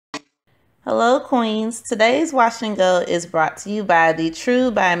Hello Queens, today's wash and go is brought to you by the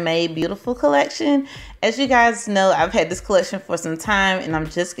True by Made Beautiful collection. As you guys know, I've had this collection for some time and I'm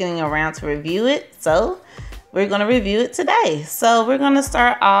just getting around to review it, so we're going to review it today. So we're going to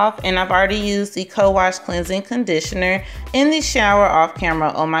start off, and I've already used the co-wash cleansing conditioner in the shower off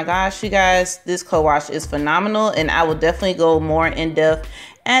camera. Oh my gosh, you guys, this co-wash is phenomenal, and I will definitely go more in depth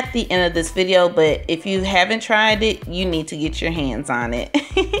at the end of this video, but if you haven't tried it, you need to get your hands on it.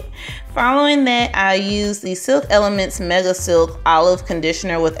 Following that, I used the Silk Elements Mega Silk Olive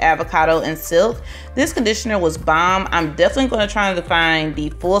Conditioner with avocado and silk. This conditioner was bomb. I'm definitely going to try to find the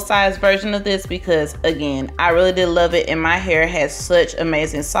full-size version of this because, again, I really did love it and my hair has such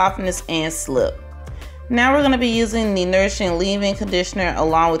amazing softness and slip. Now we're going to be using the Nourishing Leave-In Conditioner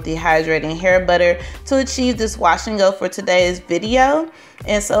along with the Hydrating Hair Butter to achieve this wash and go for today's video.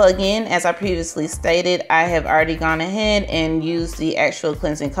 And so again, as I previously stated, I have already gone ahead and used the actual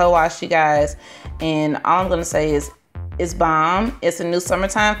cleansing co-wash, you guys. And all I'm going to say is it's bomb. It's a new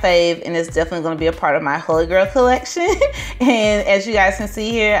summertime fave, and it's definitely going to be a part of my Holy Girl collection. And as you guys can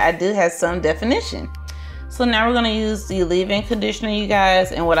see here, I do have some definition. So now we're going to use the leave-in conditioner, you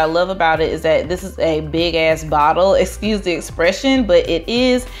guys, and what I love about it is that this is a big ass bottle, excuse the expression, but it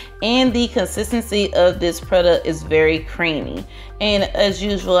is, and the consistency of this product is very creamy. And as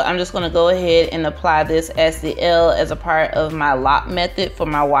usual, I'm just going to go ahead and apply this as the L as a part of my lock method for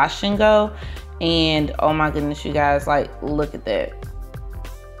my wash and go. And oh my goodness, you guys, like, look at that.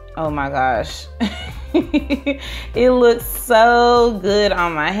 Oh my gosh. It looks so good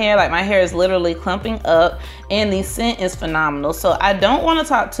on my hair. Like, my hair is literally clumping up and the scent is phenomenal. So I don't want to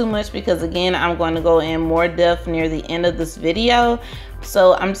talk too much because, again, I'm going to go in more depth near the end of this video.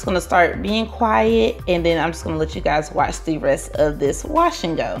 So I'm just going to start being quiet and then I'm just going to let you guys watch the rest of this wash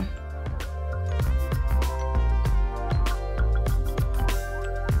and go.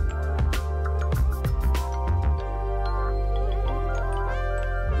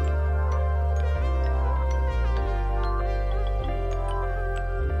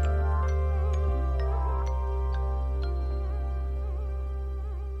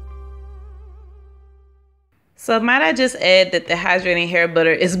 So might I just add that the hydrating hair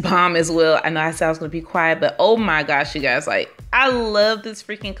butter is bomb as well. I know I said I was going to be quiet, but oh my gosh, you guys, like, I love this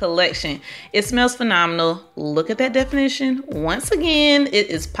freaking collection. It smells phenomenal. Look at that definition. Once again, it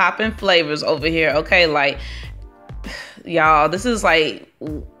is popping flavors over here. Okay, like, y'all, this is like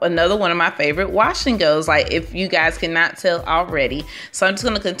another one of my favorite wash and goes, like, if you guys cannot tell already. So I'm just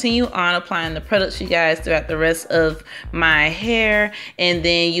going to continue on applying the products, you guys, throughout the rest of my hair, and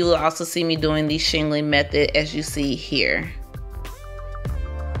then you will also see me doing the shingling method as you see here.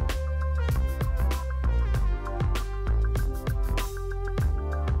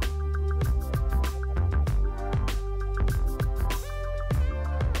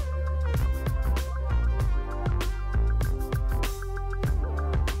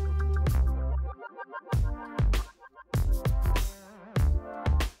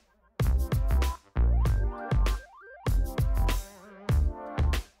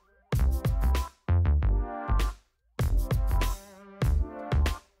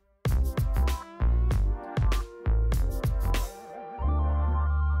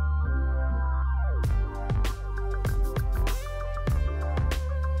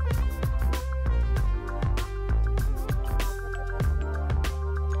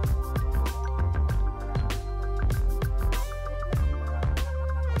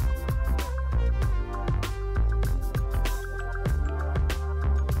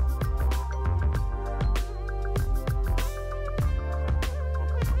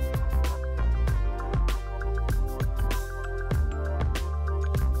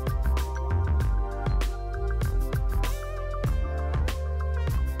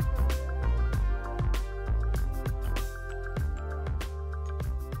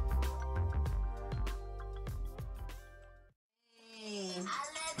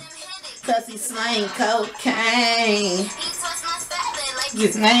 Cause he slang cocaine.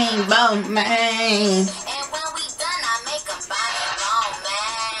 His name Bone Man.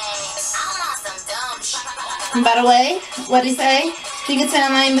 By the way, what'd he say? You can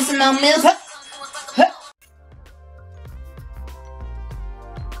tell I ain't missing no meals.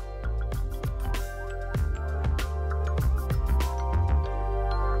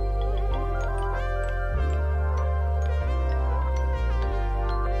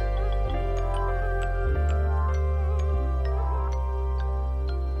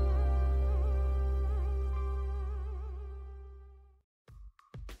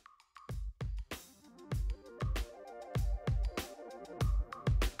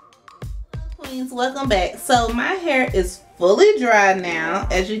 Welcome back. So my hair is fully dry now,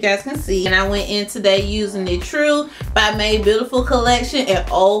 as you guys can see. And I went in today using the True by Made Beautiful collection, and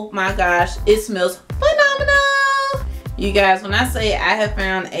oh my gosh, it smells phenomenal. You guys, when I say I have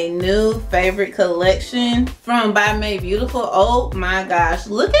found a new favorite collection from By Made Beautiful, oh my gosh,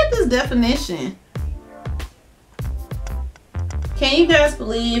 look at this definition. Can you guys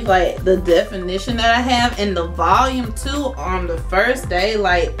believe like the definition that I have, and the volume too on the first day?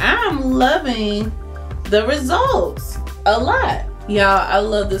 Like, I'm loving the results a lot. Y'all, I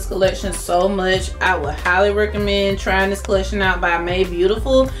love this collection so much. I would highly recommend trying this collection out by Made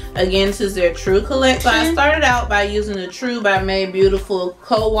Beautiful. Again, this is their True collection. So I started out by using the True by Made Beautiful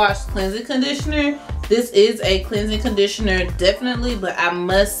Co-Wash Cleansing Conditioner. This is a cleansing conditioner, definitely, but I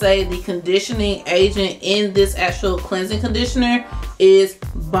must say the conditioning agent in this actual cleansing conditioner is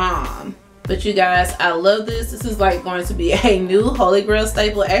bomb. But you guys, I love this. This is like going to be a new Holy Grail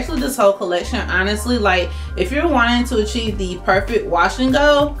staple. Actually, this whole collection, honestly, like if you're wanting to achieve the perfect wash and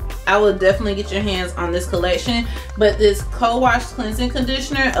go, I would definitely get your hands on this collection. But this co-wash cleansing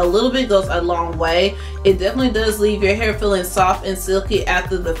conditioner, a little bit goes a long way. It definitely does leave your hair feeling soft and silky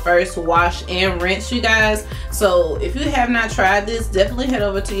after the first wash and rinse, you guys. So if you have not tried this, definitely head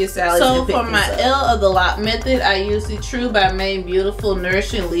over to your Sally's. So for my L of the Lot method, I use the True by Made Beautiful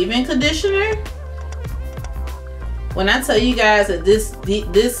Nourishing Leave-In Conditioner. When I tell you guys that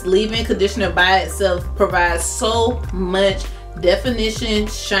this leave-in conditioner by itself provides so much definition,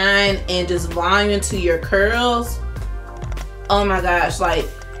 shine, and just volume to your curls, oh my gosh, like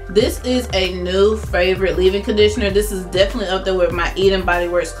this is a new favorite leave-in conditioner. This is definitely up there with my Eden Body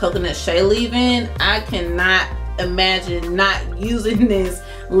Works Coconut Shea leave-in. I cannot imagine not using this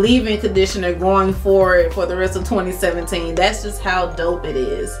leave-in conditioner going forward for the rest of 2017. That's just how dope it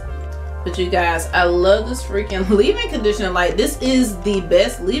is. But you guys, I love this freaking leave-in conditioner. Like, this is the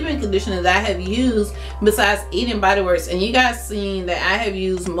best leave-in conditioner that I have used besides Eden Body Works. And you guys seen that I have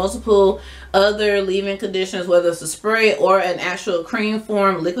used multiple other leave-in conditioners, whether it's a spray or an actual cream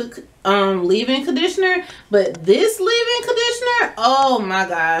form liquid leave-in conditioner. But this leave-in conditioner, oh my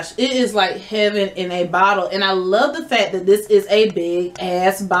gosh, it is like heaven in a bottle. And I love the fact that this is a big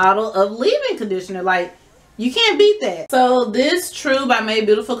ass bottle of leave-in conditioner. Like, you can't beat that. So this True by Made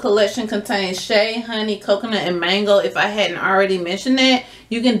Beautiful collection contains shea, honey, coconut, and mango. If I hadn't already mentioned that,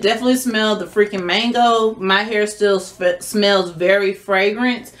 you can definitely smell the freaking mango. My hair still smells very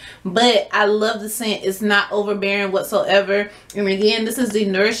fragrant, but I love the scent. It's not overbearing whatsoever. And again, this is the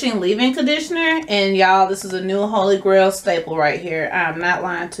Nourishing Leave-In Conditioner. And y'all, this is a new Holy Grail staple right here. I'm not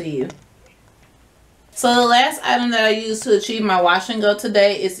lying to you. So the last item that I used to achieve my wash and go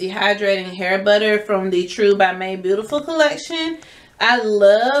today is the hydrating hair butter from the True by Made Beautiful collection. I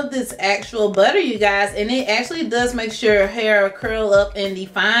love this actual butter, you guys, and it actually does make your hair curl up and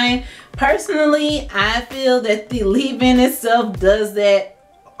define. Personally, I feel that the leave-in itself does that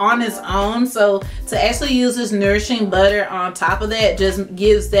on its own. So to actually use this nourishing butter on top of that just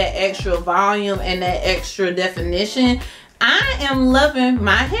gives that extra volume and that extra definition. I am loving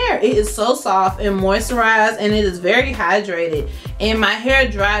my hair. It is so soft and moisturized, and it is very hydrated, and my hair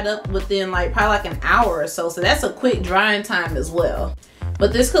dried up within like probably like an hour or so, so that's a quick drying time as well.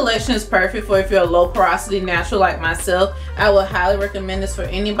 But this collection is perfect for if you're a low porosity natural like myself. I would highly recommend this for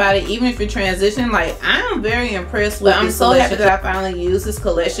anybody, even if you're transitioning. Like, I am very impressed with this collection. I'm so happy that I finally used this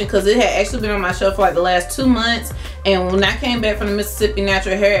collection because it had actually been on my shelf for like the last 2 months. And when I came back from the Mississippi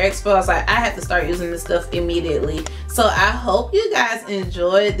Natural Hair Expo, I was like, I have to start using this stuff immediately. So I hope you guys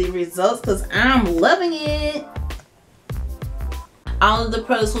enjoyed the results because I'm loving it. All of the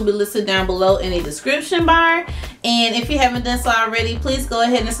products will be listed down below in the description bar. And if you haven't done so already, please go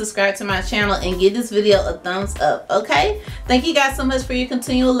ahead and subscribe to my channel and give this video a thumbs up, okay? Thank you guys so much for your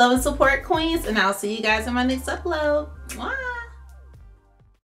continual love and support, queens. And I'll see you guys in my next upload. Bye.